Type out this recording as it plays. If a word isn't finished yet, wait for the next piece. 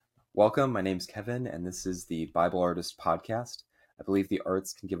Welcome, my name's Kevin, and this is the Bible Artist Podcast. I believe the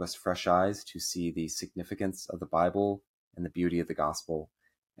arts can give us fresh eyes to see the significance of the Bible and the beauty of the gospel.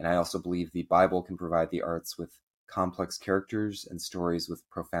 And I also believe the Bible can provide the arts with complex characters and stories with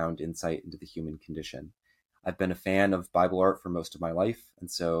profound insight into the human condition. I've been a fan of Bible art for most of my life, and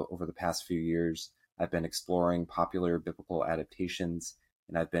so over the past few years, I've been exploring popular biblical adaptations,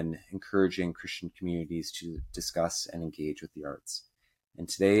 and I've been encouraging Christian communities to discuss and engage with the arts. And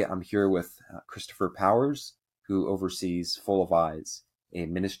today I'm here with Christopher Powers, who oversees Full of Eyes, a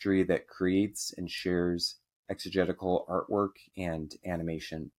ministry that creates and shares exegetical artwork and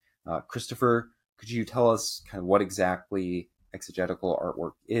animation. Christopher, could you tell us kind of what exactly exegetical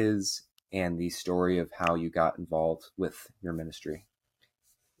artwork is and the story of how you got involved with your ministry?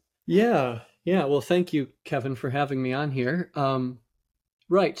 Yeah. Well, thank you, Kevin, for having me on here.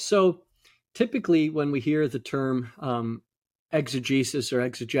 Right. So typically when we hear the term exegesis or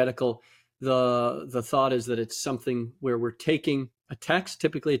exegetical, the thought is that it's something where we're taking a text,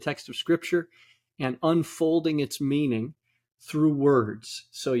 typically a text of scripture, and unfolding its meaning through words.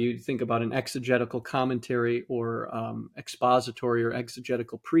 So you think about an exegetical commentary or expository or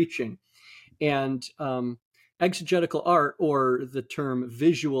exegetical preaching. And exegetical art, or the term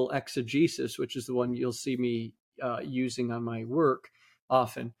visual exegesis, which is the one you'll see me using on my work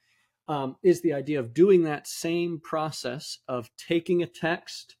often, is the idea of doing that same process of taking a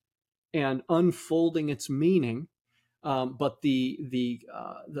text and unfolding its meaning, but the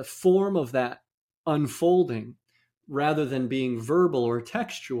form of that unfolding, rather than being verbal or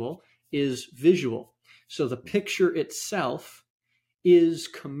textual, is visual. So the picture itself is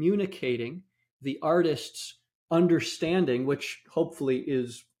communicating the artist's understanding, which hopefully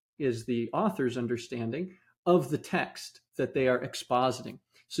is the author's understanding of the text that they are expositing.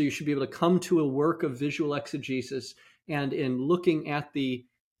 So you should be able to come to a work of visual exegesis, and in looking at the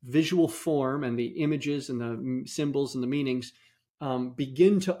visual form and the images and the symbols and the meanings,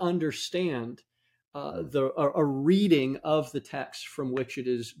 begin to understand a reading of the text from which it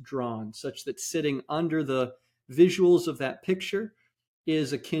is drawn, such that sitting under the visuals of that picture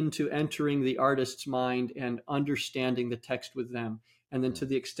is akin to entering the artist's mind and understanding the text with them. And then, to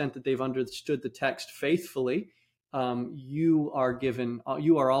the extent that they've understood the text faithfully, you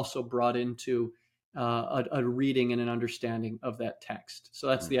are also brought into a reading and an understanding of that text. So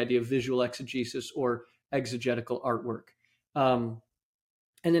that's the idea of visual exegesis or exegetical artwork. And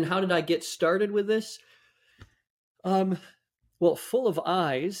then, how did I get started with this? Well, Full of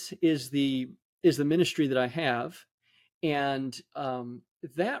Eyes is the ministry that I have, and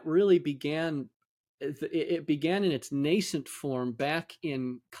that really began. It began in its nascent form back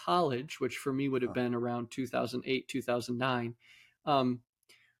in college, which for me would have been around 2008, 2009,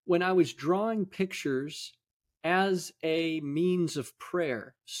 when I was drawing pictures as a means of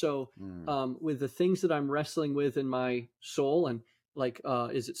prayer. So with the things that I'm wrestling with in my soul, and like,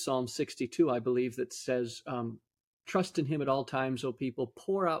 is it Psalm 62, I believe, that says, trust in him at all times, O people,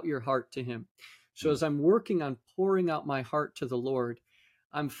 pour out your heart to him. So as I'm working on pouring out my heart to the Lord,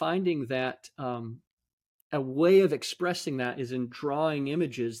 I'm finding that a way of expressing that is in drawing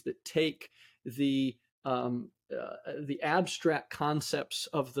images that take the abstract concepts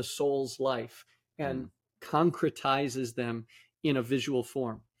of the soul's life and concretizes them in a visual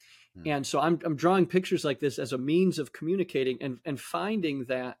form. And so I'm drawing pictures like this as a means of communicating, and finding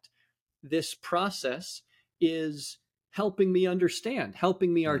that this process is helping me understand,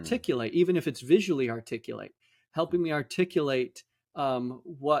 helping me articulate, even if it's visually articulate, helping me articulate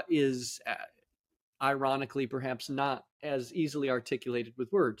what is ironically perhaps not as easily articulated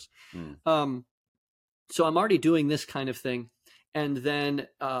with words. So I'm already doing this kind of thing. And then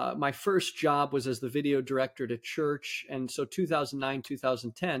my first job was as the video director at a church. And so 2009,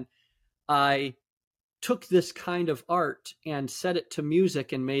 2010, I took this kind of art and set it to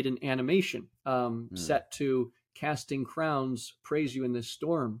music and made an animation set to Casting Crowns' Praise You in This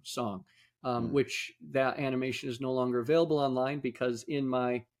Storm song, which that animation is no longer available online because in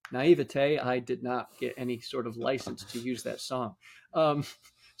my naivete, I did not get any sort of license to use that song.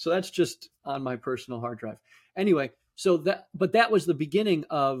 So that's just on my personal hard drive. Anyway, but that was the beginning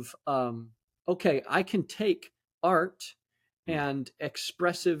of, okay, I can take art and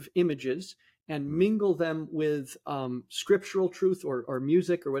expressive images and mingle them with scriptural truth or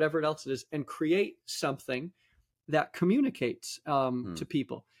music or whatever else it is, and create something that communicates to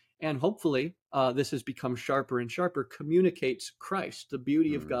people. And hopefully, this has become sharper and sharper, communicates Christ, the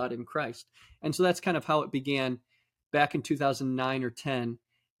beauty of God in Christ. And so that's kind of how it began back in 2009 or 10.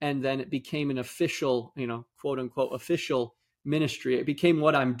 And then it became an official, quote unquote, official ministry. It became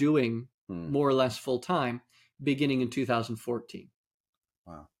what I'm doing more or less full time beginning in 2014.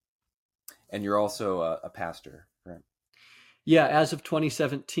 Wow. And you're also a pastor, right? Yeah, as of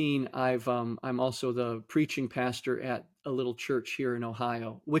 2017, I'm also the preaching pastor at a little church here in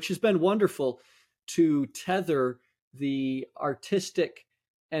Ohio, which has been wonderful to tether the artistic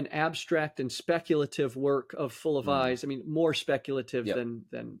and abstract and speculative work of Full of Mm. Eyes. I mean, more speculative Yep.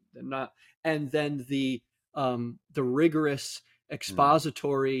 than not, and then the rigorous Mm.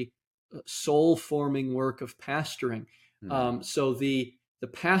 expository, soul forming work of pastoring. Mm. So the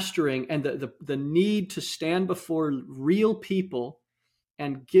pastoring and the need to stand before real people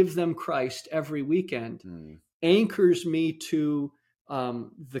and give them Christ every weekend Mm. anchors me to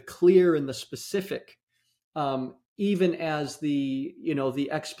the clear and the specific, even as the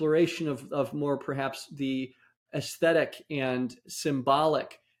exploration of more perhaps the aesthetic and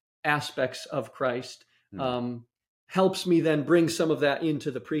symbolic aspects of Christ Mm. um, helps me then bring some of that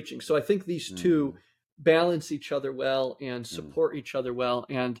into the preaching. So I think these two Mm. balance each other well and Mm. support each other well.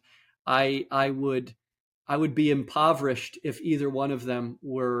 And I would be impoverished if either one of them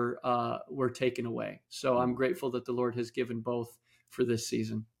were taken away. So I'm Mm. grateful that the Lord has given both for this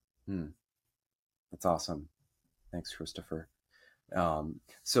season. Mm. That's awesome. Thanks, Christopher.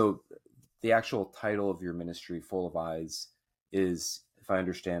 So the actual title of your ministry, Full of Eyes, is, if I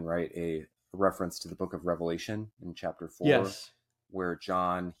understand right, a reference to the book of Revelation in chapter 4, Yes. where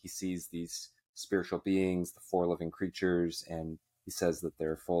John, he sees these spiritual beings, the four living creatures, and he says that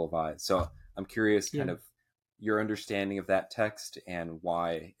they're full of eyes. So I'm curious kind Yeah. of your understanding of that text and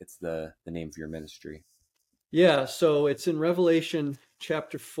why it's the name of your ministry. Yeah. So it's in Revelation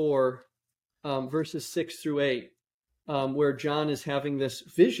chapter 4, verses 6 through 8, where John is having this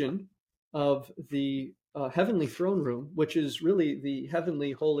vision of the heavenly throne room, which is really the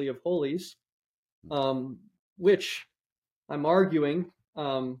heavenly holy of holies, um, which I'm arguing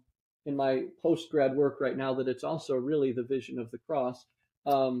in my post grad work right now that it's also really the vision of the cross.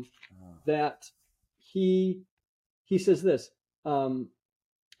 Um, Oh. that he he says this, um,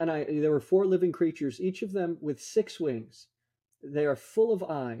 there were four living creatures, each of them with six wings. They are full of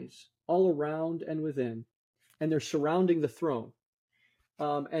eyes all around and within, and they're surrounding the throne.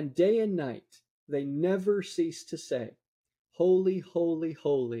 And day and night they never cease to say, "Holy, holy,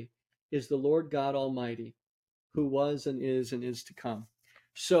 holy is the Lord God Almighty, who was and is to come."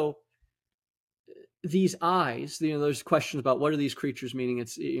 So these eyes, there's questions about what are these creatures meaning.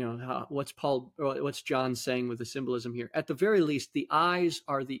 It's, what's John saying with the symbolism here? At the very least, the eyes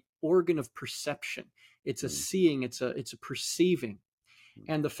are the organ of perception. It's a Mm. seeing, it's a perceiving. Mm.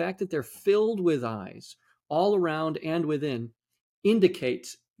 And the fact that they're filled with eyes all around and within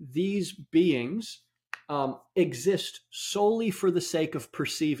indicates these beings exist solely for the sake of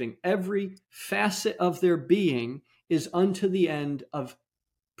perceiving. Every facet of their being is unto the end of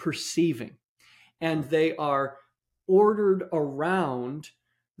perceiving, and they are ordered around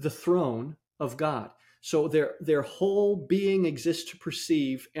the throne of God. So their whole being exists to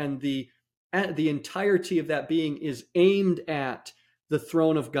perceive, and the entirety of that being is aimed at the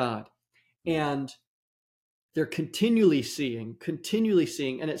throne of God. Mm. And they're continually seeing,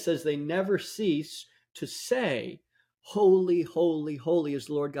 and it says they never cease to say, "Holy, holy, holy is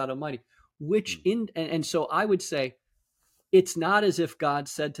the Lord God Almighty." Which Mm. and so I would say it's not as if God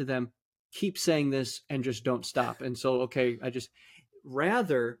said to them, "Keep saying this and just don't stop." And so, okay,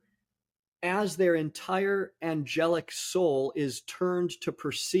 rather, as their entire angelic soul is turned to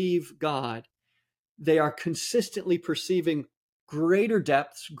perceive God, they are consistently perceiving greater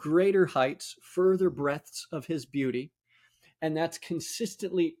depths, greater heights, further Mm. breadths of his beauty. And that's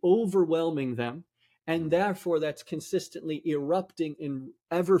consistently overwhelming them. And Mm. therefore, that's consistently erupting in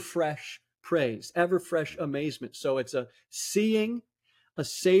ever fresh praise, ever fresh amazement. So it's a seeing, a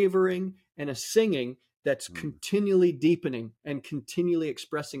savoring, and a singing that's Mm. continually deepening and continually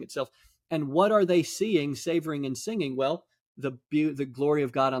expressing itself. And what are they seeing, savoring, and singing? Well, the glory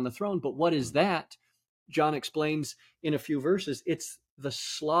of God on the throne. But what is Mm. that? John explains in a few verses. It's the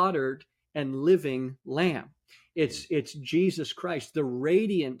slaughtered and living lamb. Mm. It's Jesus Christ. The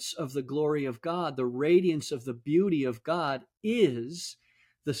radiance of the glory of God, the radiance of the beauty of God is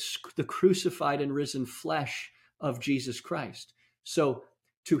the crucified and risen flesh of Jesus Christ. So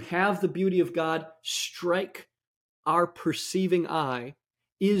to have the beauty of God strike our perceiving eye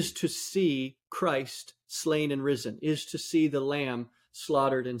is to see Christ slain and risen, is to see the Lamb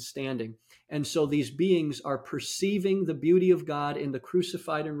slaughtered and standing. And so these beings are perceiving the beauty of God in the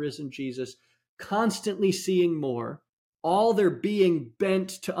crucified and risen Jesus, constantly seeing more, Mm. all their being bent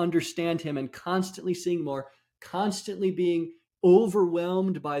to understand him and constantly seeing more, constantly being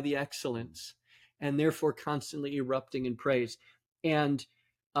overwhelmed by the Mm. excellence, and therefore constantly erupting in praise. And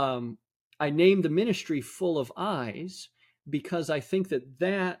um, I named the ministry Full of Eyes because I think that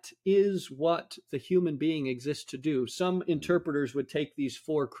that is what the human being exists to do. Some interpreters would take these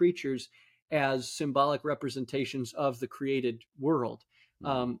four creatures as symbolic representations of the created world,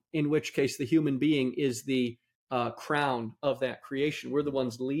 in which case the human being is the crown of that creation. We're the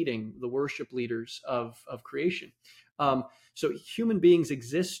ones leading, the worship leaders of creation. So human beings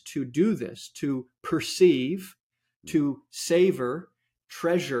exist to do this, to perceive, to savor,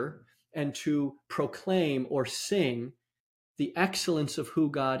 treasure, and to proclaim or sing the excellence of who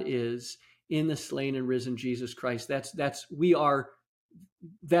God is in the slain and risen Jesus Christ. That's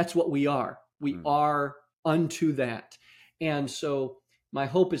what we are. We are unto that. And so my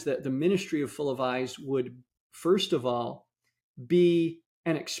hope is that the ministry of Full of Eyes would, first of all, be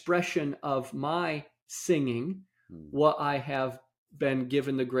an expression of my singing what I have been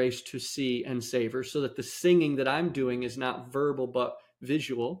given the grace to see and savor, so that the singing that I'm doing is not verbal but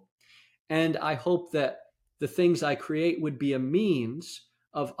visual. And I hope that the things I create would be a means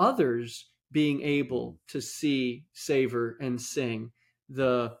of others being able to see, savor, and sing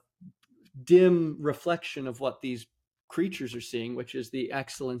the dim reflection of what these creatures are seeing, which is the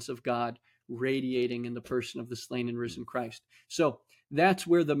excellence of God radiating in the person of the slain and risen Christ. So that's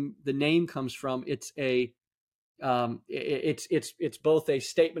where the name comes from. It's it's both a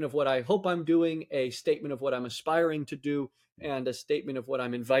statement of what I hope I'm doing, a statement of what I'm aspiring to do, and a statement of what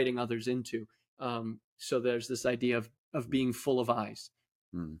I'm inviting others into. So there's this idea of being full of eyes.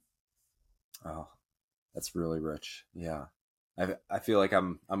 Oh, that's really rich. Yeah. I feel like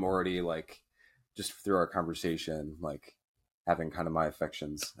I'm already, like, just through our conversation, like having kind of my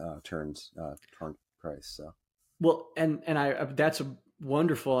affections turned toward Christ. So well, and I that's a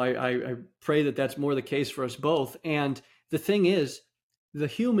wonderful. I pray that that's more the case for us both. And the thing is, the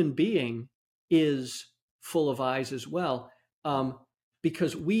human being is full of eyes as well,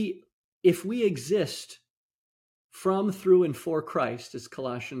 because if we exist from, through, and for Christ, as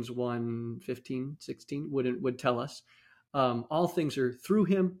Colossians 1:15-16 would tell us, all things are through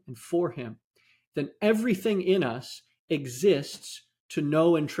him and for him, then everything in us exists to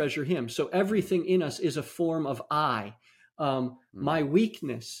know and treasure him. So everything in us is a form of I. My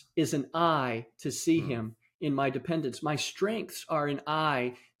weakness is an I to see him in my dependence. My strengths are an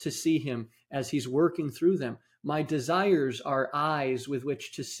I to see him as he's working through them. My desires are eyes with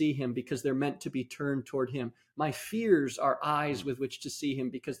which to see him because they're meant to be turned toward him. My fears are eyes with which to see him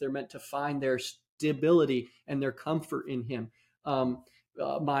because they're meant to find their stability and their comfort in him.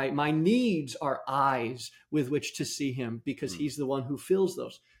 My needs are eyes with which to see him because he's the one who fills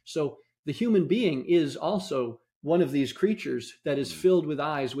those. So the human being is also one of these creatures that is filled with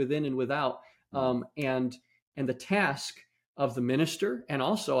eyes within and without. And the task of the minister, and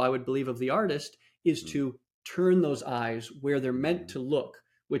also I would believe of the artist, is to turn those eyes where they're meant to look,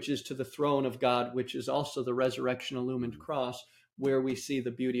 which is to the throne of God, which is also the resurrection illumined cross, where we see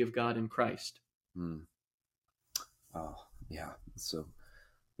the beauty of God in Christ. Oh, yeah. So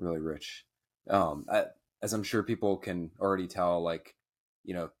really rich. As I'm sure people can already tell, like,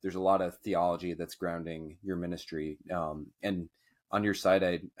 there's a lot of theology that's grounding your ministry. And on your site,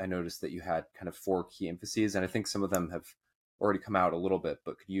 I noticed that you had kind of 4 key emphases, and I think some of them have already come out a little bit,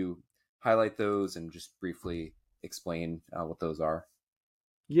 but could you highlight those and just briefly explain what those are?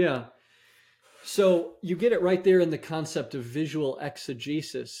 Yeah. So you get it right there in the concept of visual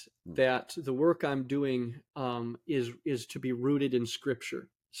exegesis, that the work I'm doing is to be rooted in Scripture.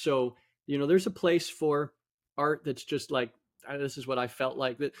 So, there's a place for art that's just like, this is what I felt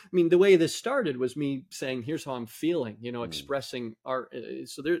like. I mean, the way this started was me saying, here's how I'm feeling, expressing art.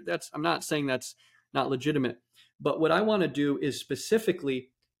 So I'm not saying that's not legitimate, but what I want to do is specifically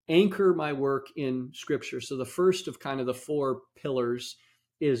anchor my work in Scripture. So the first of kind of the 4 pillars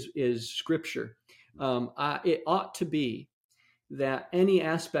is Scripture. It ought to be that any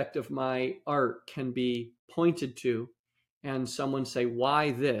aspect of my art can be pointed to and someone say,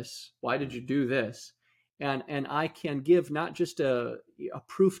 why this? Why did you do this? And I can give not just a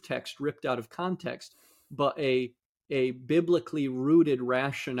proof text ripped out of context, but a biblically rooted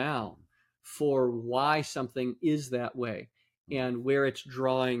rationale for why something is that way and where it's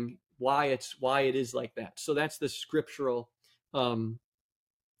drawing, why it is like that. So that's the scriptural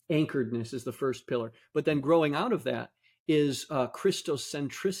anchoredness is the first pillar. But then growing out of that is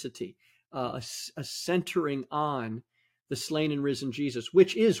Christocentricity, a centering on the slain and risen Jesus,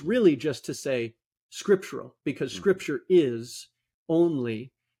 which is really just to say scriptural, because Scripture is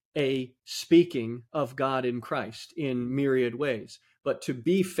only a speaking of God in Christ in myriad ways. But to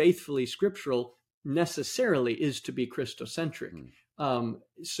be faithfully scriptural necessarily is to be Christocentric.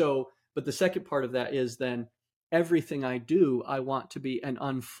 But the second part of that is then everything I do, I want to be an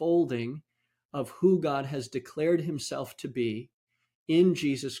unfolding of who God has declared himself to be in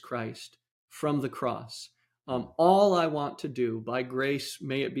Jesus Christ from the cross. All I want to do, by grace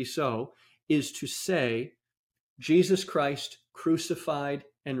may it be so, is to say, Jesus Christ crucified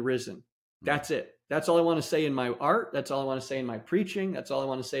and risen. That's it. That's all I want to say in my art. That's all I want to say in my preaching. That's all I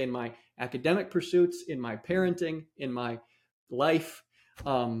want to say in my academic pursuits, in my parenting, in my life.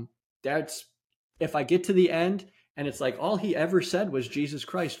 That's if I get to the end and it's like all he ever said was Jesus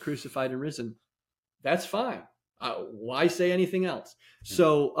Christ crucified and risen, that's fine. Why say anything else?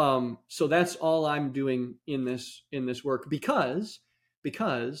 So that's all I'm doing in this work because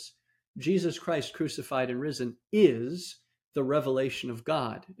Jesus Christ crucified and risen is the revelation of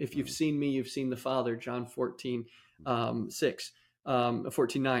God. If you've seen me, you've seen the Father, John 14, 6,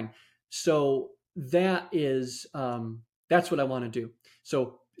 14, 9. So that is, that's what I want to do.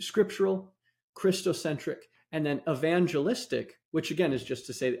 So scriptural, Christocentric, and then evangelistic, which again is just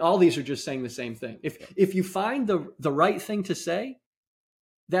to say, all these are just saying the same thing. If you find the right thing to say,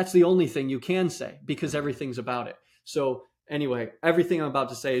 that's the only thing you can say because everything's about it. So anyway, everything I'm about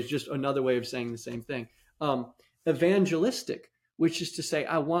to say is just another way of saying the same thing. Evangelistic, which is to say,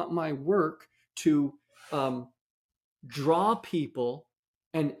 I want my work to draw people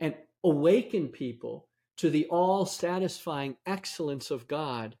and awaken people to the all-satisfying excellence of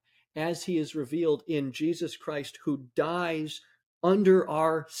God as he is revealed in Jesus Christ, who dies under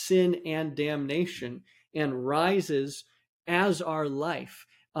our sin and damnation and rises as our life.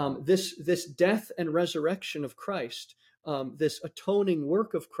 This death and resurrection of Christ, this atoning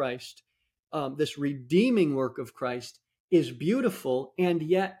work of Christ, this redeeming work of Christ is beautiful, and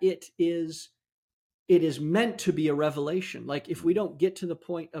yet it is meant to be a revelation. Like if we don't get to the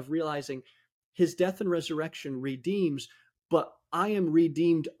point of realizing his death and resurrection redeems, but I am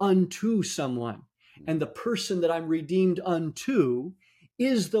redeemed unto someone, and the person that I'm redeemed unto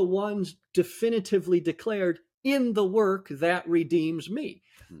is the one definitively declared in the work that redeems me.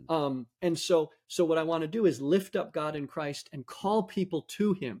 And so what I want to do is lift up God in Christ and call people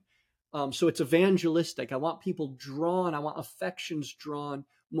to him. So it's evangelistic. I want people drawn, I want affections drawn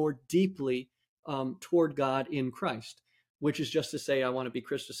more deeply toward God in Christ, which is just to say I want to be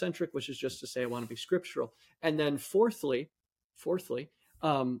Christocentric, which is just to say I want to be scriptural. And then fourthly,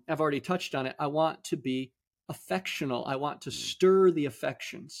 I've already touched on it, I want to be affectional. I want to stir the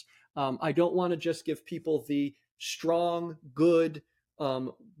affections. I don't want to just give people the strong, good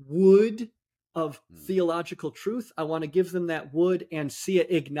wood of theological truth. I want to give them that wood and see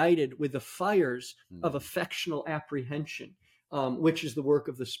it ignited with the fires of affectional apprehension, which is the work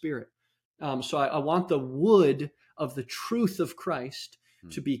of the Spirit. So I want the wood of the truth of Christ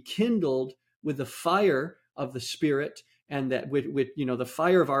to be kindled with the fire of the Spirit, and that with the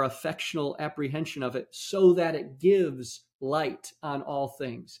fire of our affectional apprehension of it, so that it gives light on all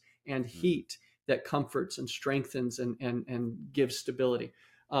things and heat that comforts and strengthens and gives stability.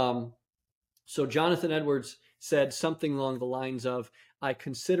 So Jonathan Edwards said something along the lines of, I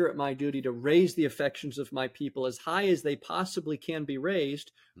consider it my duty to raise the affections of my people as high as they possibly can be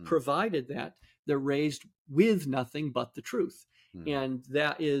raised, provided that they're raised with nothing but the truth. And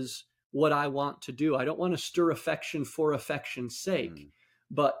that is what I want to do. I don't want to stir affection for affection's sake.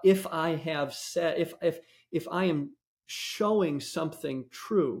 But if I have said, if I am showing something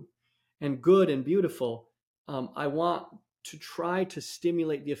true and good and beautiful, I want to try to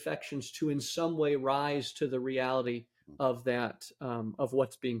stimulate the affections to in some way rise to the reality of that, of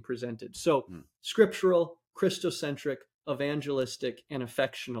what's being presented. So scriptural, Christocentric, evangelistic, and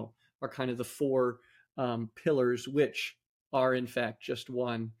affectional are kind of the four pillars, which are in fact just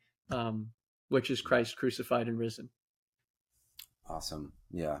one, which is Christ crucified and risen. Awesome.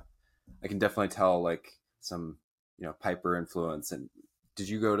 Yeah. I can definitely tell like some, Piper influence. And did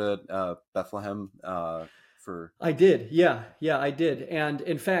you go to Bethlehem for? I did. Yeah, I did. And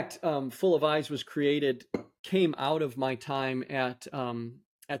in fact, Full of Eyes came out of my time at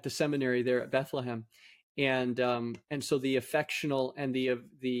the seminary there at Bethlehem. And so the affectional and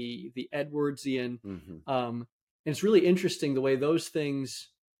the Edwardsian, and it's really interesting the way those things,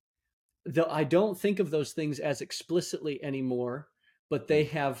 though I don't think of those things as explicitly anymore, but they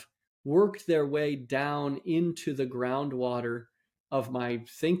have worked their way down into the groundwater of my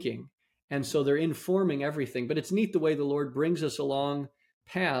thinking. And so they're informing everything. But it's neat the way the Lord brings us along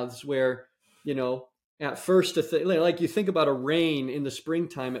paths where, at first, like you think about a rain in the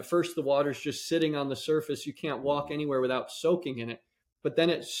springtime, at first the water's just sitting on the surface. You can't walk anywhere without soaking in it. But then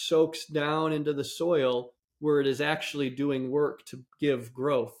it soaks down into the soil where it is actually doing work to give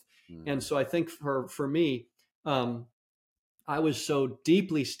growth. And so I think for me, I was so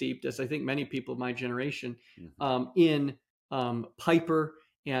deeply steeped, as I think many people of my generation, in Piper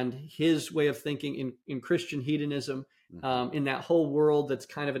and his way of thinking in Christian hedonism, Mm-hmm. in that whole world that's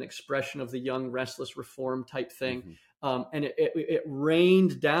kind of an expression of the young, restless reform type thing. Mm-hmm. And it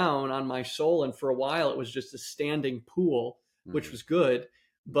rained down on my soul. And for a while, it was just a standing pool, which Mm-hmm. was good,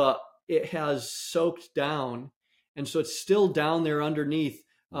 but it has soaked down. And so it's still down there underneath,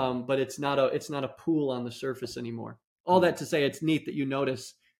 but it's not a pool on the surface anymore. All Mm-hmm. that to say, it's neat that you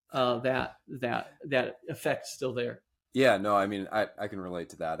notice that effect's still there. Yeah, no, I mean, I can relate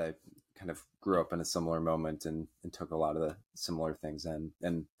to that. I kind of grew up in a similar moment and took a lot of the similar things in.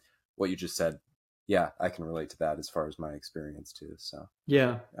 And what you just said, yeah, I can relate to that as far as my experience too. So,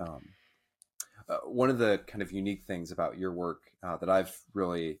 Yeah. um, one of the kind of unique things about your work that I've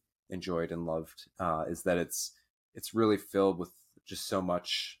really enjoyed and loved is that it's really filled with just so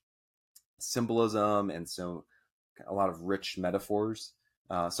much symbolism and so a lot of rich metaphors.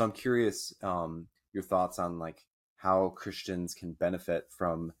 So I'm curious your thoughts on like how Christians can benefit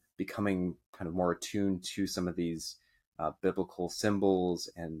from becoming kind of more attuned to some of these biblical symbols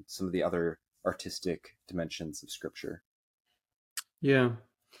and some of the other artistic dimensions of Scripture. Yeah.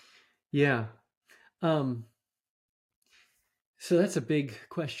 Yeah. Um, so that's a big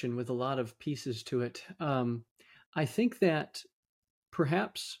question with a lot of pieces to it. I think that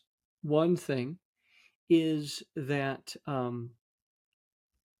perhaps one thing is that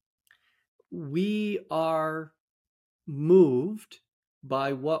we are moved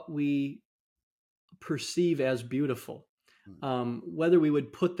by what we perceive as beautiful. Whether we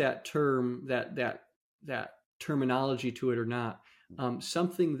would put that that terminology to it or not,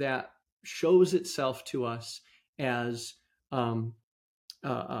 something that shows itself to us as um,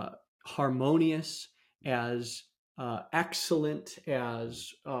 harmonious, as excellent,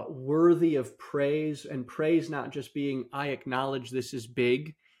 as worthy of praise, and praise not just being I acknowledge this is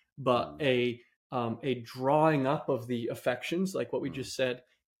big, but Mm, a drawing up of the affections, like what we mm, just said,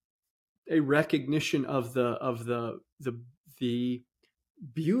 a recognition of the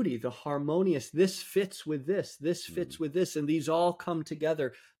beauty, the harmonious. This fits with this. This mm, fits with this, and these all come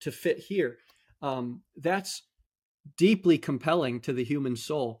together to fit here. That's deeply compelling to the human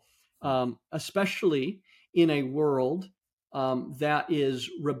soul, mm, especially in a world that is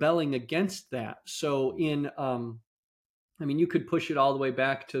rebelling against that. So, mm, I mean, you could push it all the way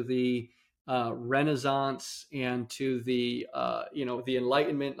back to the Renaissance and to the the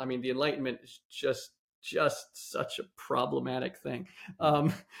Enlightenment. I mean, the Enlightenment is just such a problematic thing, mm,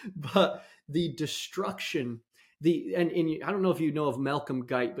 um, but the destruction, and I don't know if you know of Malcolm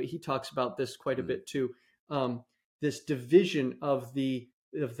Guite, but he talks about this quite a mm, bit too. Um, this division of the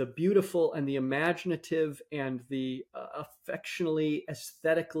beautiful and the imaginative and the affectionately,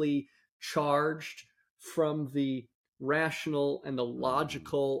 aesthetically charged from the rational and the mm,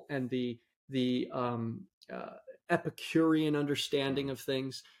 logical and the Epicurean understanding mm, of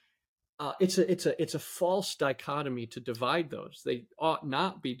things. It's a false dichotomy to divide those. They ought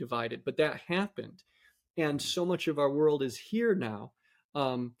not be divided, but that happened, and mm, so much of our world is here now,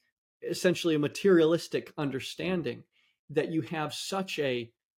 um, essentially a materialistic mm, understanding that you have such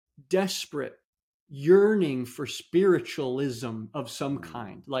a desperate yearning for spiritualism of some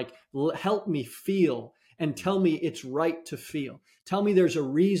kind, mm, like help me feel and tell mm, me it's right to feel, tell me there's a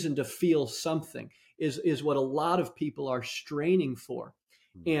reason to feel something, is what a lot of people are straining for.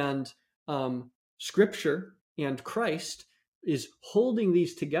 mm, And scripture and Christ is holding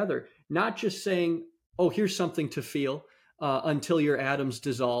these together, not just saying, oh, here's something to feel until your atoms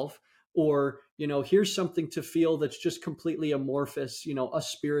dissolve, or here's something to feel that's just completely amorphous, a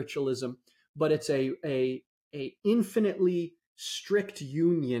spiritualism, but it's a infinitely strict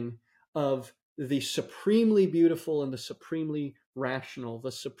union of the supremely beautiful and the supremely rational,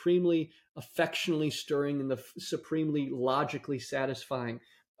 the supremely affectionately stirring and the supremely logically satisfying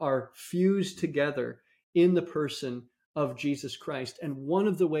are fused together in the person of Jesus Christ. And one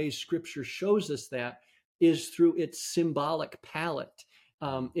of the ways Scripture shows us that is through its symbolic palette,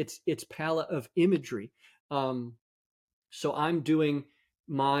 mm, its palette of imagery. So I'm doing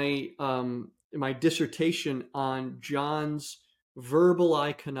my dissertation on John's verbal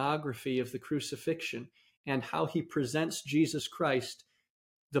iconography of the crucifixion and how he presents Jesus Christ,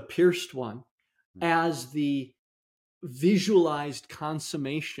 the pierced one, mm, as the visualized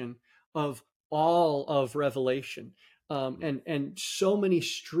consummation of all of Revelation, mm, and so many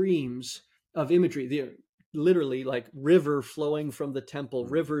streams of imagery. Literally like river flowing from the temple,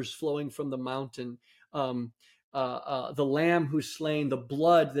 mm, rivers flowing from the mountain. Um, the Lamb who's slain, the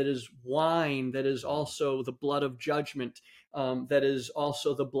blood that is wine, that is mm, also the blood of judgment, that is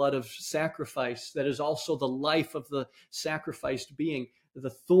also the blood of sacrifice, that is also the life of the sacrificed being, the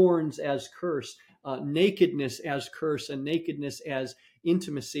thorns as curse. nakedness as curse and nakedness as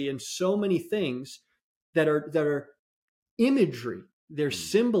intimacy, and so many things that are imagery, they're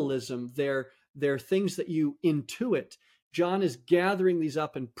symbolism, they're things that you intuit. John is gathering these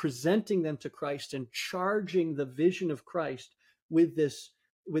up and presenting them to Christ and charging the vision of Christ with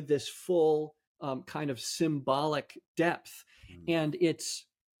this full kind of symbolic depth. And it's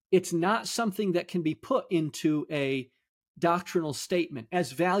not something that can be put into a doctrinal statement,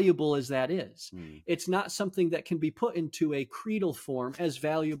 as valuable as that is. It's not something that can be put into a creedal form, as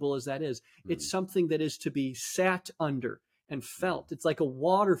valuable as that is. It's something that is to be sat under and felt. It's like a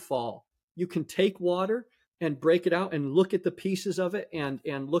waterfall. You can take water and break it out and look at the pieces of it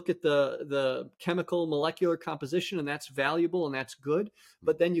and look at the chemical molecular composition, and that's valuable and that's good.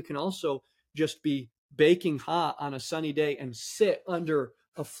 But then you can also just be baking hot on a sunny day and sit under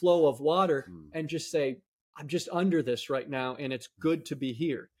a flow of water and just say, I'm just under this right now, and it's good to be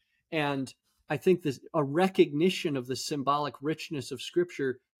here. And I think this, a recognition of the symbolic richness of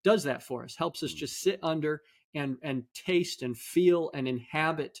Scripture does that for us, helps us just sit under and taste and feel and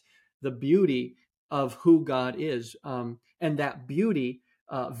inhabit the beauty of who God is. And that beauty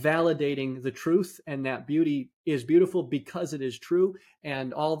validating the truth, and that beauty is beautiful because it is true,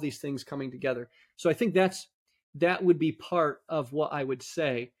 and all these things coming together. So I think that would be part of what I would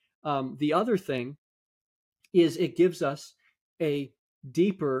say. The other thing is it gives us a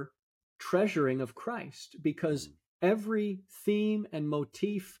deeper treasuring of Christ, because every theme and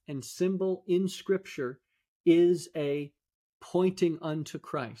motif and symbol in Scripture is a pointing unto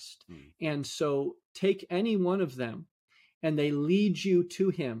Christ. And so take any one of them and they lead you to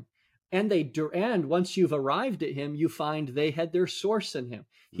him. And once you've arrived at him, you find they had their source in him.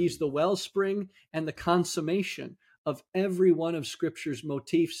 He's the wellspring and the consummation of every one of Scripture's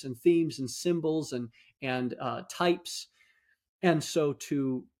motifs and themes and symbols and types. And so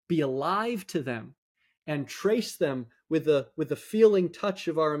to be alive to them and trace them with the feeling touch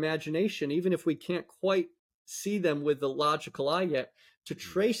of our imagination, even if we can't quite see them with the logical eye yet, to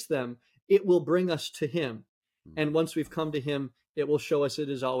trace them, it will bring us to him. And once we've come to him, it will show us it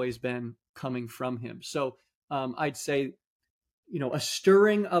has always been coming from him. So I'd say, a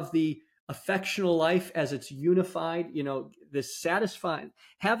stirring of the affectional life as it's unified, this satisfying,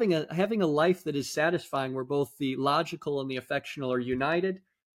 having a life that is satisfying, where both the logical and the affectional are united.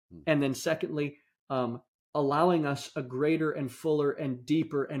 And then secondly, allowing us a greater and fuller and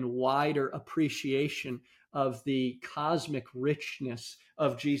deeper and wider appreciation of the cosmic richness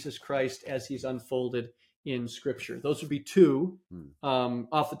of Jesus Christ as he's unfolded in Scripture. Those would be two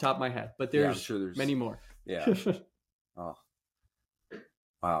off the top of my head, but there's many more. Yeah. Oh,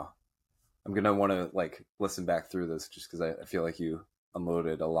 wow. I'm going to want to listen back through this, just because I feel like you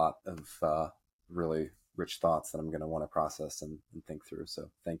unloaded a lot of really rich thoughts that I'm going to want to process and think through. So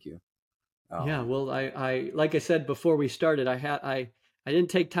thank you. Yeah. Well, I like I said before we started, I didn't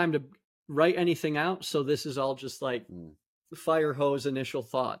take time to write anything out. So this is all just like fire hose initial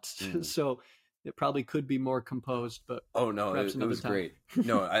thoughts. So it probably could be more composed, but no, it was time. Great.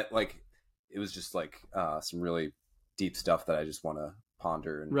 No, it was just some really deep stuff that I just want to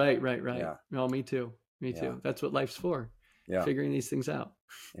ponder. And, right. Yeah. No, me too. That's what life's for. Yeah. Figuring these things out.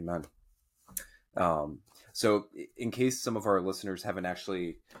 Amen. So in case some of our listeners haven't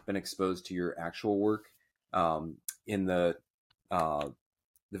actually been exposed to your actual work, in the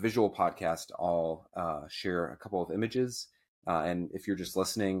visual podcast, I'll share a couple of images. And if you're just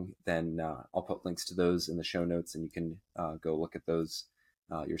listening, then I'll put links to those in the show notes, and you can go look at those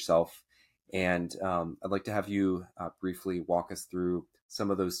yourself. And I'd like to have you briefly walk us through some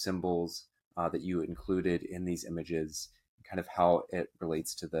of those symbols that you included in these images, kind of how it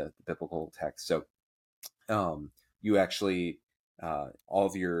relates to the biblical text. So you actually, all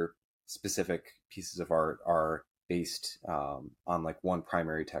of your specific pieces of art are based on one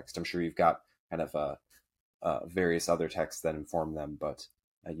primary text. I'm sure you've got kind of various other texts that inform them, but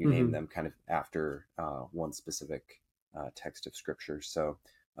you name them kind of after one specific text of Scripture. So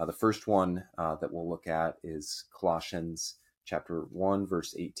the first one that we'll look at is Colossians chapter 1,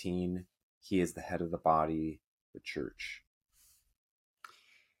 verse 18. He is the head of the body, the church.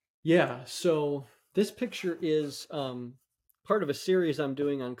 Yeah, so this picture is part of a series I'm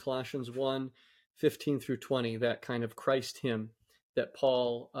doing on Colossians 1, 15 through 20, that kind of Christ hymn that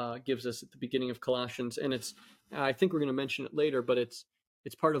Paul gives us at the beginning of Colossians. And I think we're going to mention it later, but it's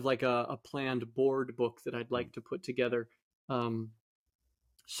part of a planned board book that I'd like to put together.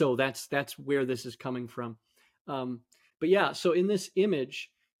 So that's where this is coming from. But yeah, so in this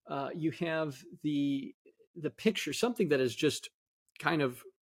image, you have the picture, something that has just kind of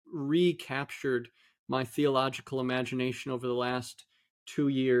recaptured my theological imagination over the last 2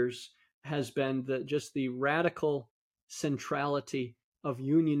 years. has been just the radical centrality of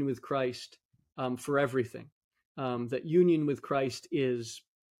union with Christ for everything. That union with Christ is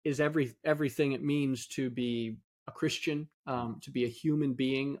everything it means to be a Christian, to be a human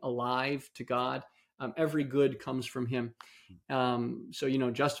being alive to God. Every good comes from Him. So,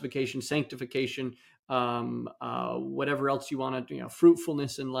 justification, sanctification, whatever else you want to,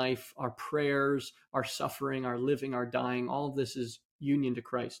 fruitfulness in life, our prayers, our suffering, our living, our dying, all of this is union to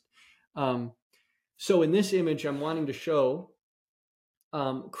Christ. So in this image, I'm wanting to show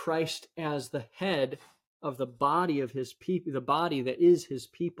Christ as the head of the body of His people, the body that is His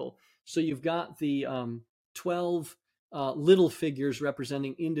people. So you've got the 12 little figures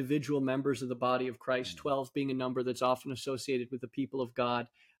representing individual members of the body of Christ, 12 being a number that's often associated with the people of God.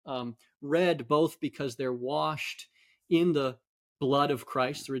 Red, both because they're washed in the blood of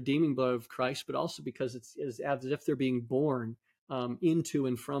Christ, the redeeming blood of Christ, but also because it's as if they're being born into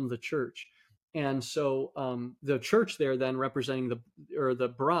and from the church. And so the church there then representing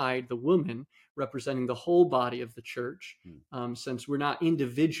the bride, the woman, representing the whole body of the church. Since we're not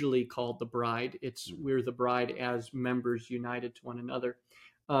individually called the bride, we're the bride as members united to one another.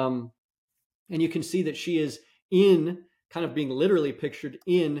 And you can see that she is kind of being literally pictured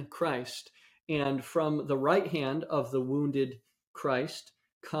in Christ. And from the right hand of the wounded Christ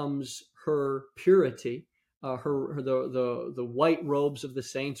comes her purity. The white robes of the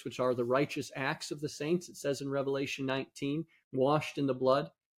saints, which are the righteous acts of the saints. It says in Revelation 19, washed in the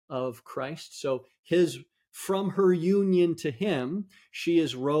blood of Christ. So from her union to Him, she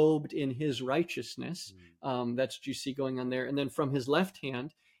is robed in His righteousness. That's what you see going on there. And then from His left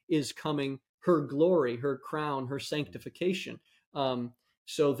hand is coming her glory, her crown, her sanctification,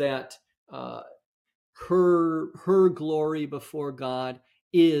 so that her glory before God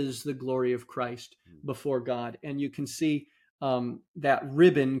is the glory of Christ before God. And you can see that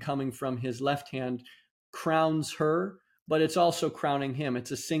ribbon coming from His left hand crowns her, but it's also crowning Him.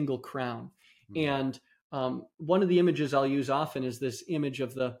 It's a single crown. And one of the images I'll use often is this image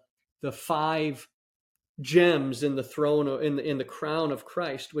of the 5 gems in the throne, in the crown of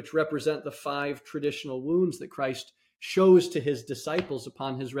Christ, which represent the 5 traditional wounds that Christ shows to His disciples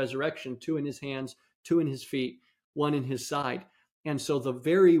upon His resurrection: 2 in His hands, 2 in His feet, 1 in His side. And so the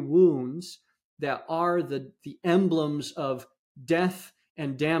very wounds that are the emblems of death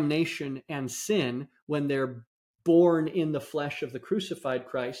and damnation and sin, when they're born in the flesh of the crucified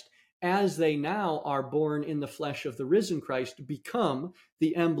Christ, as they now are born in the flesh of the risen Christ, become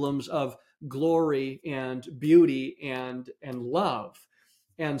the emblems of glory and beauty and love.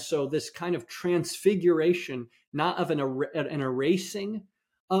 And so this kind of transfiguration, not of an erasing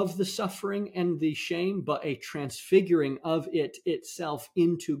of the suffering and the shame, but a transfiguring of it itself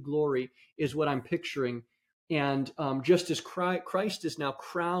into glory, is what I'm picturing. And just as Christ is now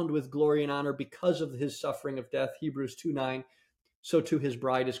crowned with glory and honor because of His suffering of death, Hebrews 2:9, so too His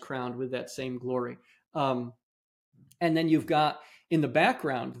bride is crowned with that same glory. And then you've got in the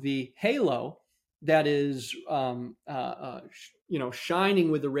background the halo that is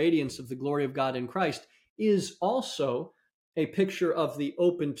shining with the radiance of the glory of God in Christ, is also a picture of the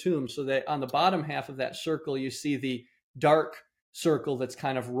open tomb. So that on the bottom half of that circle, you see the dark circle that's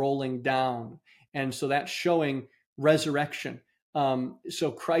kind of rolling down. And so that's showing resurrection.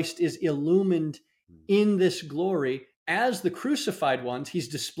 So Christ is illumined in this glory as the crucified ones. He's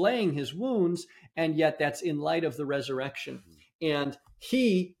displaying His wounds, and yet that's in light of the resurrection. And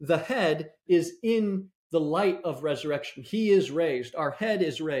He, the head, is in the light of resurrection. He is raised. Our head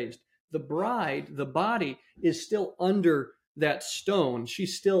is raised. The bride, the body, is still under that stone.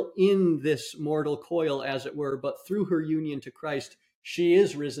 She's still in this mortal coil, as it were, but through her union to Christ, she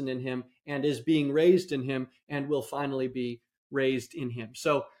is risen in Him and is being raised in Him and will finally be raised in Him.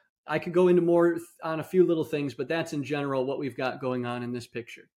 So I could go into more on a few little things, but that's in general what we've got going on in this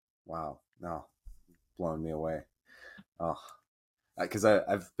picture. Wow. No, blowing me away. Oh, because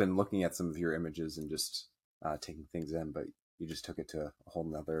I've been looking at some of your images and just taking things in, but you just took it to a whole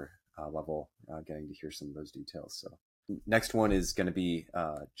nother level, getting to hear some of those details. So next one is going to be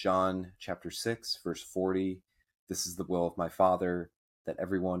John chapter 6, verse 40. This is the will of my Father, that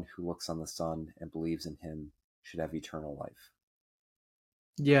everyone who looks on the Son and believes in Him should have eternal life.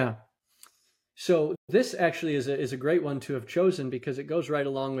 Yeah. So this actually is a great one to have chosen, because it goes right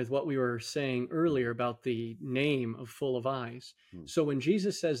along with what we were saying earlier about the name of Full of Eyes. So when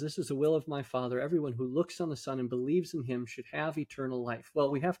Jesus says, this is the will of my Father, everyone who looks on the Son and believes in Him should have eternal life.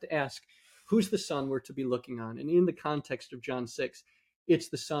 Well, we have to ask, who's the Son we're to be looking on? And in the context of John 6, it's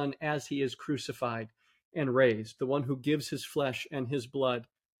the Son as He is crucified and raised, the one who gives His flesh and His blood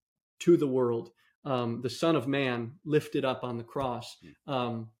to the world, the Son of Man lifted up on the cross.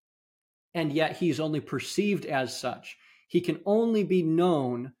 and yet he's only perceived as such. He can only be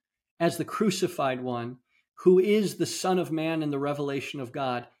known as the crucified one, who is the Son of Man and the revelation of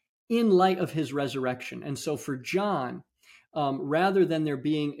God in light of his resurrection. And so for John, rather than there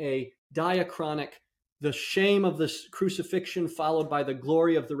being a diachronic, the shame of the crucifixion followed by the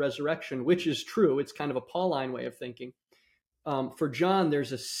glory of the resurrection, which is true, it's kind of a Pauline way of thinking. For John,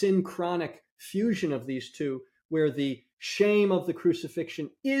 there's a synchronic fusion of these two, where the shame of the crucifixion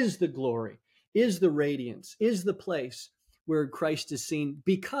is the glory, is the radiance, is the place where Christ is seen,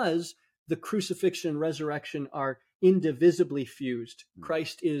 because the crucifixion and resurrection are indivisibly fused.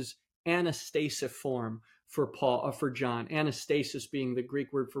 Christ is anastasiform for John, anastasis being the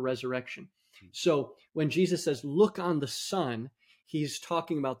Greek word for resurrection. So when Jesus says, look on the Son, he's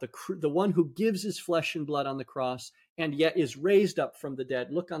talking about the one who gives his flesh and blood on the cross and yet is raised up from the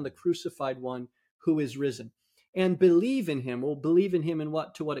dead. Look on the crucified one who is risen. And believe in him. Well, believe in him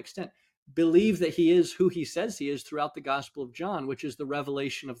to what extent? Believe that he is who he says he is throughout the Gospel of John, which is the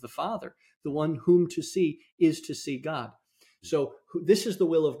revelation of the Father. The one whom to see is to see God. So this is the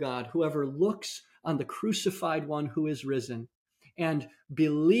will of God. Whoever looks on the crucified one who is risen and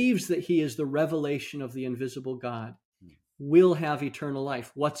believes that he is the revelation of the invisible God will have eternal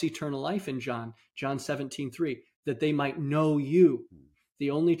life. What's eternal life in John? John 17:3, that they might know you, the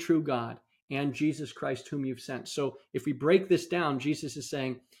only true God, and Jesus Christ whom you've sent. So if we break this down, Jesus is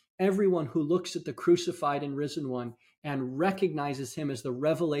saying, everyone who looks at the crucified and risen one and recognizes him as the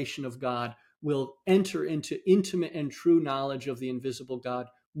revelation of God will enter into intimate and true knowledge of the invisible God,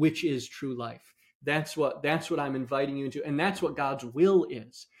 which is true life. That's what I'm inviting you into, and that's what God's will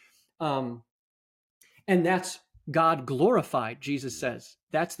is. And that's God glorified, Jesus says.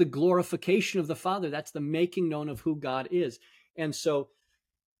 That's the glorification of the Father. That's the making known of who God is. And so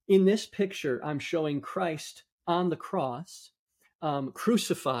in this picture, I'm showing Christ on the cross,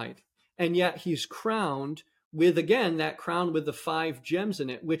 crucified, and yet he's crowned with, again, that crown with the 5 gems in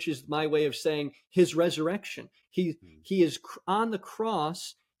it, which is my way of saying his resurrection. He is on the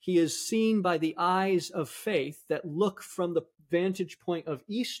cross. He is seen by the eyes of faith that look from the vantage point of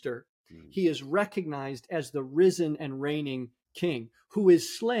Easter. He is recognized as the risen and reigning King who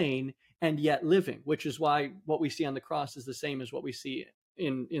is slain and yet living, which is why what we see on the cross is the same as what we see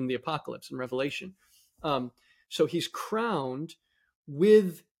in the Apocalypse and Revelation. So he's crowned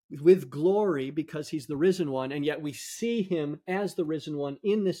with glory because he's the risen one, and yet we see him as the risen one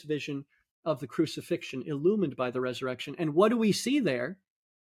in this vision of the crucifixion, illumined by the resurrection. And what do we see there?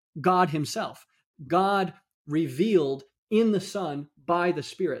 God himself, God revealed in the Son by the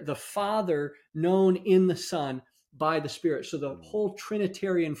Spirit, the Father known in the Son by the Spirit. So the whole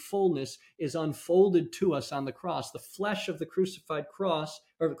Trinitarian fullness is unfolded to us on the cross. The flesh of the crucified cross,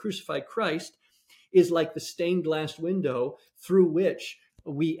 or the crucified Christ, is like the stained glass window through which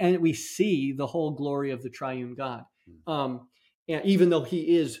we see the whole glory of the triune God. And even though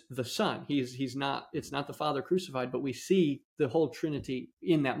he is the Son, it's not the Father crucified, but we see the whole Trinity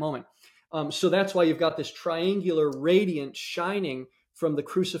in that moment. So that's why you've got this triangular radiance shining from the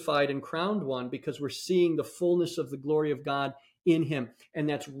crucified and crowned one, because we're seeing the fullness of the glory of God in him. And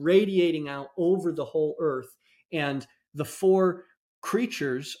that's radiating out over the whole earth. And the 4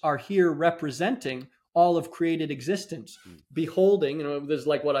 creatures are here representing all of created existence, beholding, this is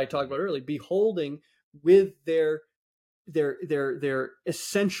like what I talked about earlier, beholding with their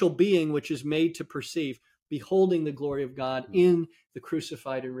essential being, which is made to perceive, beholding the glory of God in the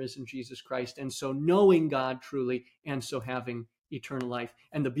crucified and risen Jesus Christ. And so knowing God truly, and so having eternal life.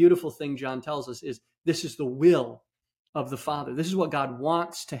 And the beautiful thing John tells us is this is the will of the Father. This is what God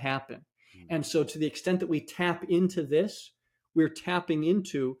wants to happen. And so to the extent that we tap into this, we're tapping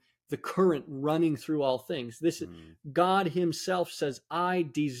into the current running through all things. This is God himself says, I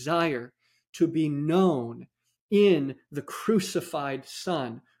desire to be known in the crucified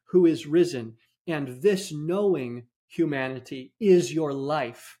Son who is risen. And this knowing humanity is your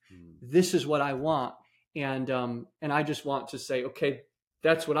life. This is what I want. And I just want to say, okay,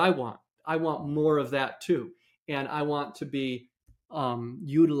 that's what I want. I want more of that too. And I want to be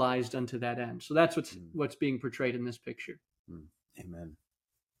utilized unto that end. So that's what's being portrayed in this picture. Amen.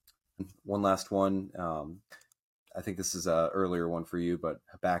 One last one. I think this is an earlier one for you, but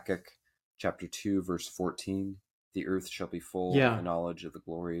Habakkuk chapter 2, verse 14. The earth shall be full of the knowledge of the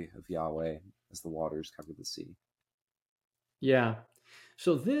glory of Yahweh as the waters cover the sea. Yeah.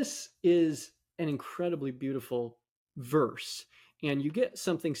 So this is an incredibly beautiful verse. And you get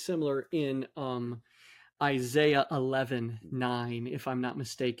something similar in Isaiah 11:9, if I'm not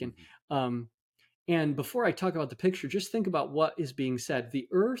mistaken. And before I talk about the picture, just think about what is being said. The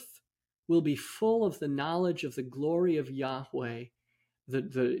earth will be full of the knowledge of the glory of Yahweh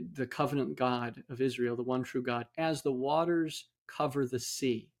the covenant God of Israel, the one true God, as the waters cover the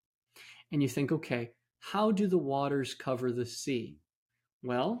sea. And you think, okay, how do the waters cover the sea?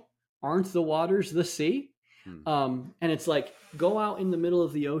 Well, aren't the waters the sea? And it's like, go out in the middle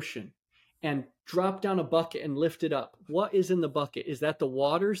of the ocean and drop down a bucket and lift it up. What is in the bucket? Is that the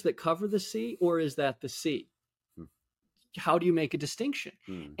waters that cover the sea, or is that the sea? How do you make a distinction?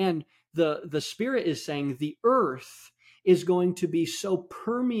 And the Spirit is saying the earth is going to be so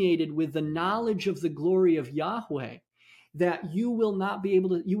permeated with the knowledge of the glory of Yahweh that you will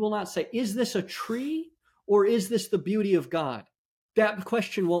not say, is this a tree or is this the beauty of God? That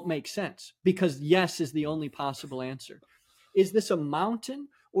question won't make sense, because yes is the only possible answer. Is this a mountain,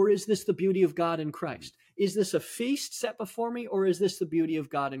 or is this the beauty of God in Christ? Is this a feast set before me, or is this the beauty of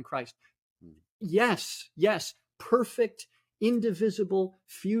God in Christ? Yes, perfect, indivisible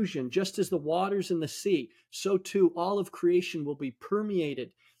fusion. Just as the waters in the sea, so too all of creation will be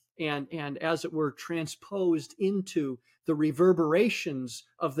permeated and as it were transposed into the reverberations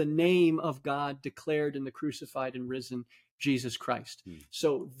of the name of God declared in the crucified and risen Jesus Christ.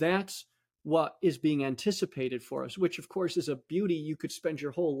 So that's what is being anticipated for us, which of course is a beauty you could spend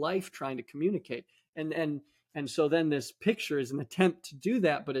your whole life trying to communicate. And so then this picture is an attempt to do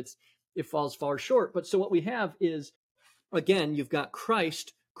that, but it falls far short. But so what we have is, again, you've got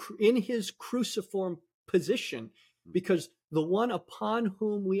Christ in his cruciform position, because the one upon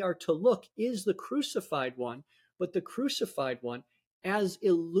whom we are to look is the crucified one, but the crucified one, as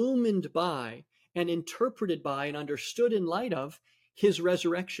illumined by and interpreted by and understood in light of his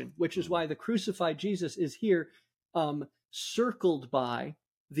resurrection, which is why the crucified Jesus is here circled by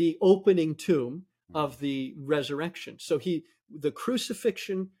the opening tomb of the resurrection. So the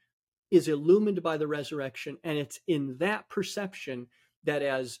crucifixion is illumined by the resurrection, and it's in that perception that,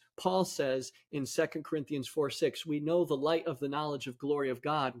 as Paul says in 2 Corinthians 4:6, we know the light of the knowledge of glory of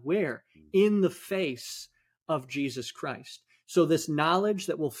God, where? In the face of Jesus Christ. So this knowledge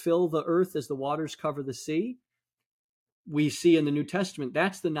that will fill the earth as the waters cover the sea, we see in the New Testament,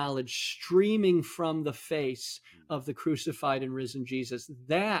 that's the knowledge streaming from the face of the crucified and risen Jesus.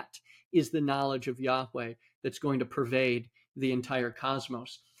 That is the knowledge of Yahweh that's going to pervade the entire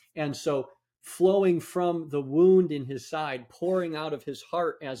cosmos. And so flowing from the wound in his side, pouring out of his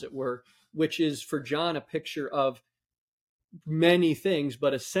heart, as it were, which is for John a picture of many things,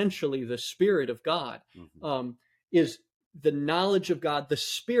 but essentially the Spirit of God, is the knowledge of God, the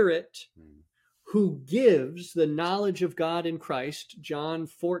Spirit who gives the knowledge of God in Christ. John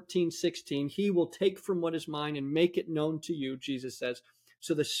 14:16, he will take from what is mine and make it known to you, Jesus says.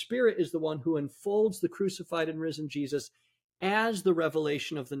 So the Spirit is the one who unfolds the crucified and risen Jesus as the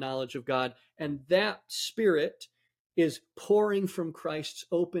revelation of the knowledge of God. And that Spirit is pouring from Christ's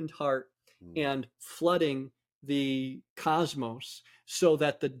opened heart and flooding the cosmos, so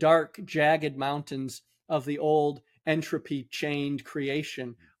that the dark, jagged mountains of the old entropy-chained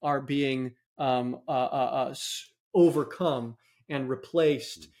creation are being overcome and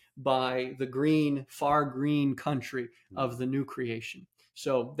replaced by the green, far green country of the new creation.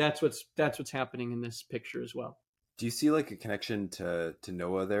 So that's what's happening in this picture as well. Do you see like a connection to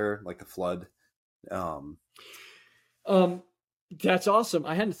Noah there, like the flood? That's awesome.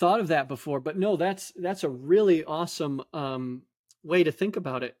 I hadn't thought of that before, but no, that's a really awesome way to think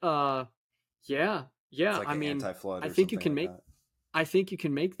about it. Yeah. It's like I mean, anti-flood. I think you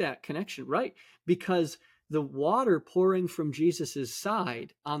can make that connection, right? Because the water pouring from Jesus's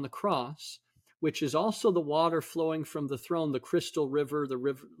side on the cross, which is also the water flowing from the throne, the crystal river, the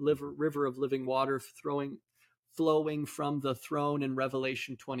river of living water flowing from the throne in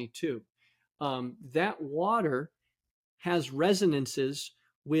Revelation 22. That water has resonances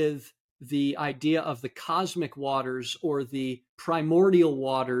with the idea of the cosmic waters or the primordial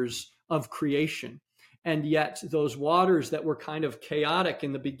waters of creation. And yet those waters that were kind of chaotic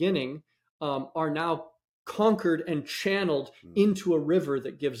in the beginning are now conquered and channeled into a river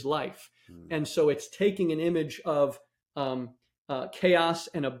that gives life. And so it's taking an image of chaos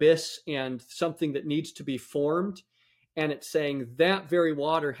and abyss and something that needs to be formed. And it's saying that very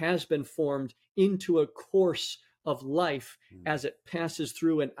water has been formed into a course of life as it passes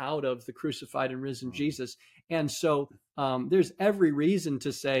through and out of the crucified and risen Jesus. And so there's every reason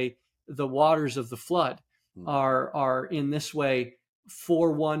to say the waters of the flood are in this way,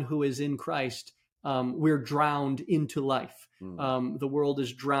 for one who is in Christ, we're drowned into life. The world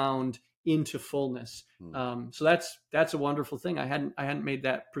is drowned into fullness. So that's a wonderful thing. I hadn't made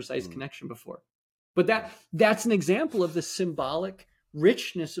that precise connection before. But that's an example of the symbolic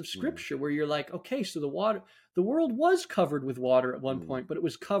richness of Scripture, where you're like, okay, so the world was covered with water at one Mm. point, but it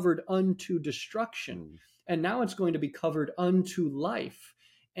was covered unto destruction. Mm. And now it's going to be covered unto life.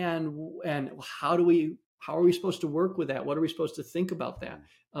 And how are we supposed to work with that? What are we supposed to think about that?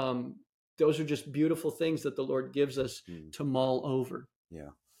 Those are just beautiful things that the Lord gives us to mull over.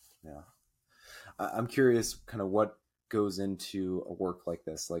 Yeah. Yeah. I'm curious kind of what goes into a work like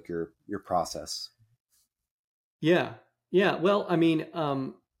this, like your process. Yeah. Yeah. Well, I mean,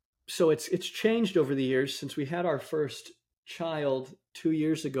 so it's changed over the years. Since we had our first child 2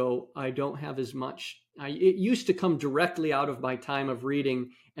 years ago, I don't have as much. It used to come directly out of my time of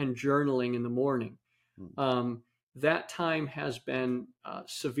reading and journaling in the morning. That time has been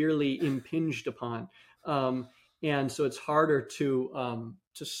severely impinged upon, and so it's harder to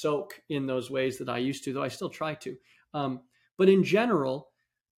soak in those ways that I used to, though I still try to. But in general,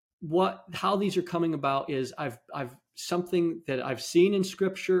 how these are coming about is I've something that I've seen in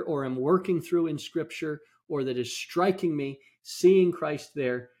Scripture or am working through in Scripture, or that is striking me, seeing Christ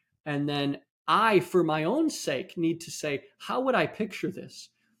there, and then I, for my own sake, need to say, how would I picture this?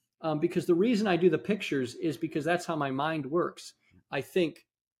 Because the reason I do the pictures is because that's how my mind works. I think,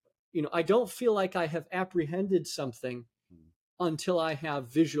 I don't feel like I have apprehended something until I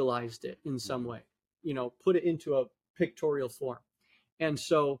have visualized it in some way, put it into a pictorial form. And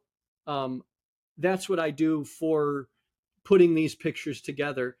so that's what I do for putting these pictures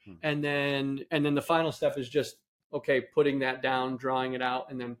together. And then the final step is just, okay, putting that down, drawing it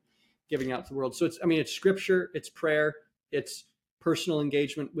out, and then giving it out to the world. So it's scripture, it's prayer, it's personal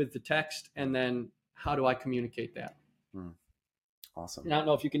engagement with the text, and then how do I communicate that? Awesome. And I don't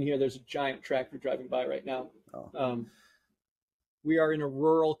know if you can hear, there's a giant tractor driving by right now. Oh. We are in a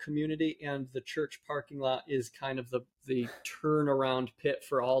rural community, and the church parking lot is kind of the turnaround pit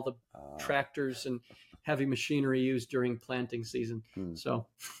for all the tractors and heavy machinery used during planting season. So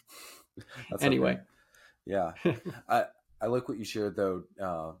anyway. Okay. Yeah. I like what you shared, though,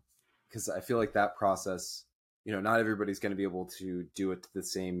 because I feel like that process, not everybody's going to be able to do it to the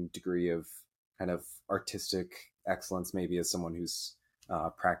same degree of kind of artistic excellence, maybe, as someone who's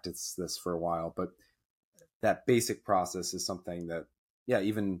practiced this for a while. But that basic process is something that,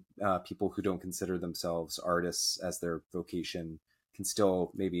 even people who don't consider themselves artists as their vocation can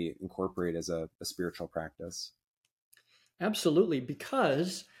still maybe incorporate as a spiritual practice. Absolutely,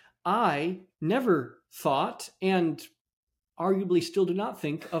 because I never thought, and arguably still do not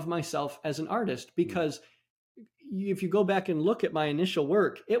think of myself as an artist, because if you go back and look at my initial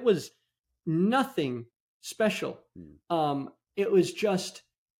work, it was nothing special. It was just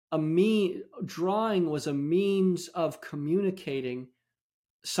drawing was a means of communicating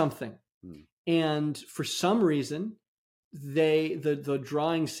something. And for some reason, the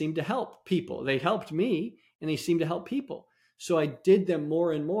drawings seemed to help people. They helped me, and they seemed to help people. So I did them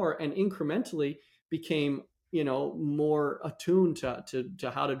more and more, and incrementally became, more attuned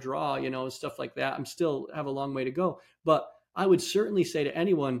to how to draw, stuff like that. I'm still have a long way to go, but I would certainly say to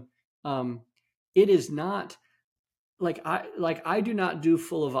anyone, it is not I do not do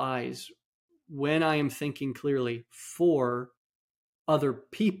full of eyes when I am thinking clearly for other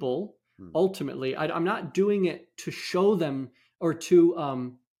people. Ultimately, I'm not doing it to show them or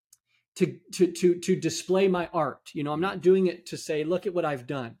to display my art. I'm not doing it to say, look at what I've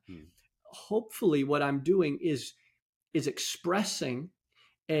done. Hopefully what I'm doing is expressing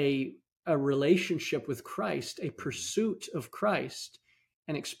a relationship with Christ, a pursuit of Christ,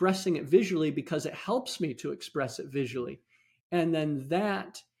 and expressing it visually because it helps me to express it visually. And then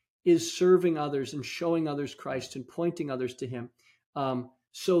that is serving others and showing others Christ and pointing others to him.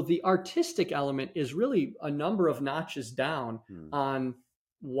 So the artistic element is really a number of notches down on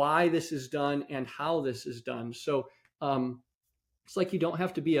why this is done and how this is done. So it's like you don't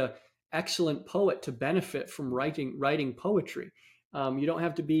have to be an excellent poet to benefit from writing poetry. You don't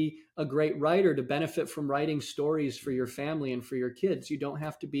have to be a great writer to benefit from writing stories for your family and for your kids. You don't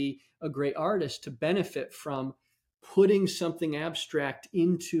have to be a great artist to benefit from putting something abstract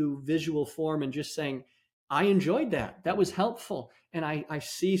into visual form and just saying, I enjoyed that. That was helpful. And I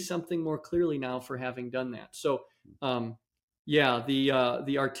see something more clearly now for having done that. So,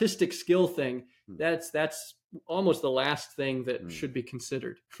 the artistic skill thing, that's almost the last thing that should be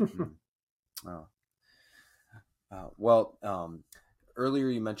considered. Earlier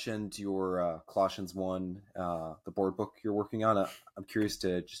you mentioned your Colossians 1, the board book you're working on. I'm curious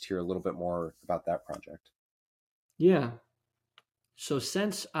to just hear a little bit more about that project. Yeah. So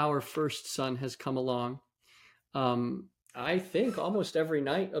since our first son has come along, I think almost every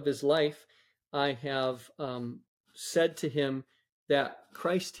night of his life, I have said to him that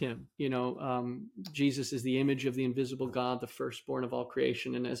Christ him, Jesus is the image of the invisible God, the firstborn of all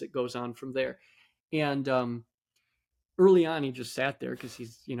creation, and as it goes on from there. And early on, he just sat there because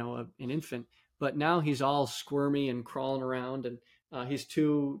he's, an infant. But now he's all squirmy and crawling around, and he's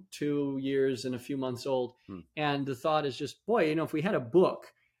 2 years and a few months old. And the thought is just, boy, if we had a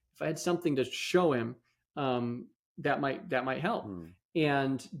book, if I had something to show him, that might help.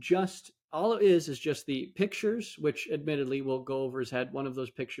 And just all it is just the pictures, which admittedly will go over his head. One of those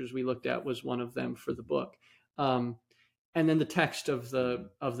pictures we looked at was one of them for the book, and then the text of the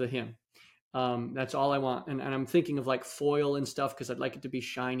hymn. That's all I want. And I'm thinking of like foil and stuff because I'd like it to be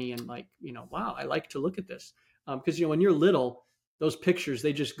shiny and like, wow, I like to look at this. Because, when you're little, those pictures,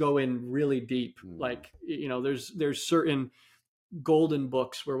 they just go in really deep. Like, there's certain golden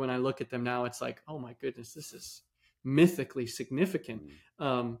books where when I look at them now, it's like, oh my goodness, this is mythically significant.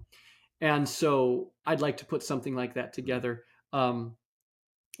 And so I'd like to put something like that together. And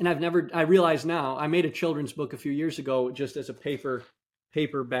I realize now, I made a children's book a few years ago just as a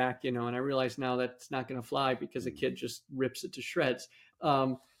paperback, and I realize now that's not going to fly because a kid just rips it to shreds.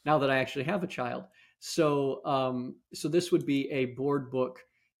 Now that I actually have a child. So this would be a board book,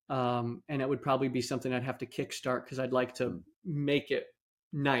 and it would probably be something I'd have to kickstart because I'd like to make it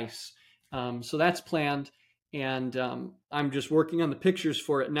nice. So that's planned. And I'm just working on the pictures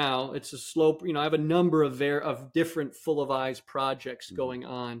for it now. It's a slope. I have a number of different Full of Eyes projects going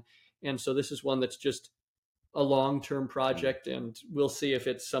on. And so this is one that's just a long-term project, and we'll see if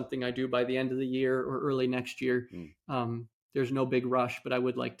it's something I do by the end of the year or early next year. There's no big rush, but I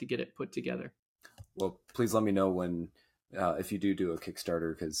would like to get it put together. Well, please let me know when, if you do a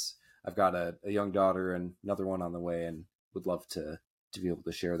Kickstarter, because I've got a young daughter and another one on the way, and would love to be able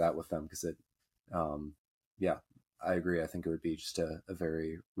to share that with them because it, I agree. I think it would be just a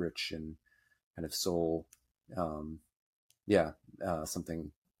very rich and kind of soul,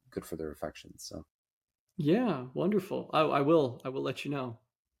 something good for their affections. So. Yeah, wonderful. I will let you know.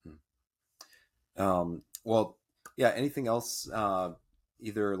 Well, yeah. Anything else?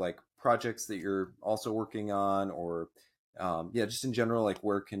 Either like projects that you're also working on, or just in general, like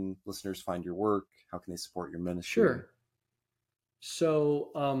where can listeners find your work? How can they support your ministry? Sure. So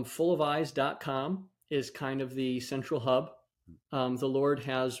fullofeyes.com is kind of the central hub. The Lord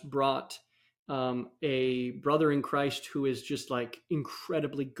has brought a brother in Christ who is just like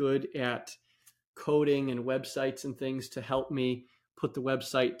incredibly good at coding and websites and things to help me put the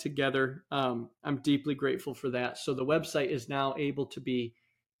website together. I'm deeply grateful for that. So the website is now able to be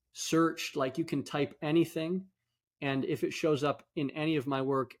searched. Like you can type anything, and if it shows up in any of my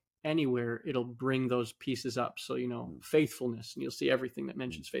work anywhere, it'll bring those pieces up. So, faithfulness, and you'll see everything that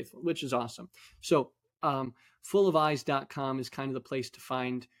mentions faithful, which is awesome. So fullofeyes.com is kind of the place to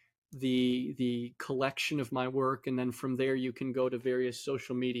find the collection of my work. And then from there, you can go to various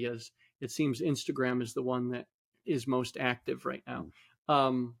social medias. It seems Instagram is the one that is most active right now.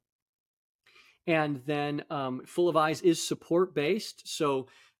 And then Full of Eyes is support based. So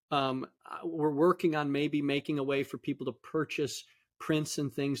we're working on maybe making a way for people to purchase prints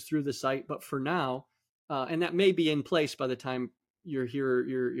and things through the site. But for now, and that may be in place by the time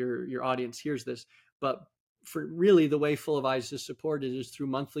your audience hears this, but for really the way Full of Eyes is supported is through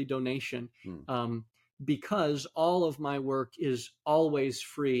monthly donation, because all of my work is always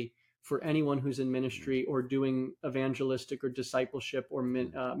free for anyone who's in ministry or doing evangelistic or discipleship or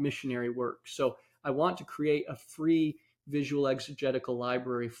missionary work. So I want to create a free visual exegetical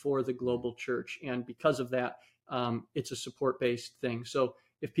library for the global church. And because of that, it's a support-based thing. So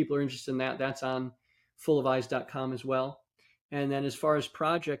if people are interested in that, that's on fullofeyes.com as well. And then as far as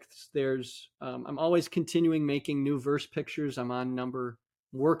projects, I'm always continuing making new verse pictures. I'm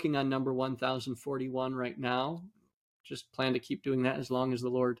working on number 1041 right now. Just plan to keep doing that as long as the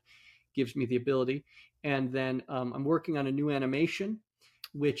Lord gives me the ability. And then I'm working on a new animation,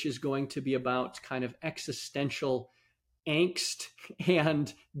 which is going to be about kind of existential angst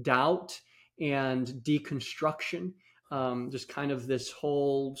and doubt and deconstruction. Just kind of this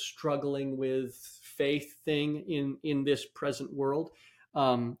whole struggling with faith thing in this present world.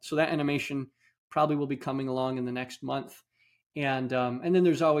 So that animation probably will be coming along in the next month. And then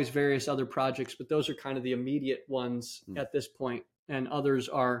there's always various other projects, but those are kind of the immediate ones at this point. And others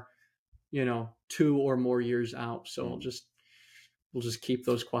are, 2 or more years out. So we'll just keep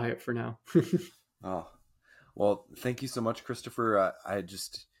those quiet for now. Oh, well, thank you so much, Christopher. I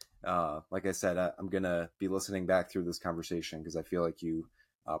just, like I said, I'm going to be listening back through this conversation because I feel like you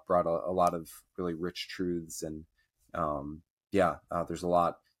brought a lot of really rich truths. And there's a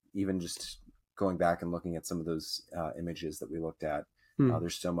lot, even just going back and looking at some of those images that we looked at.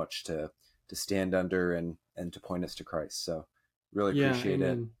 There's so much to stand under and to point us to Christ. So really appreciate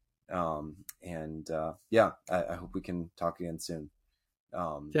it. I hope we can talk again soon.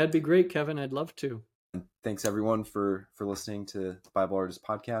 That'd be great, Kevin. I'd love to. And thanks everyone for listening to the Bible Artist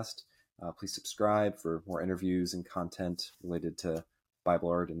Podcast. Please subscribe for more interviews and content related to Bible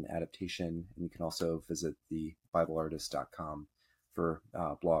art and adaptation. And you can also visit the BibleArtist.com for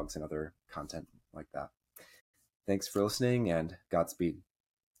blogs and other content like that. Thanks for listening, and Godspeed.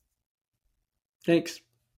 Thanks.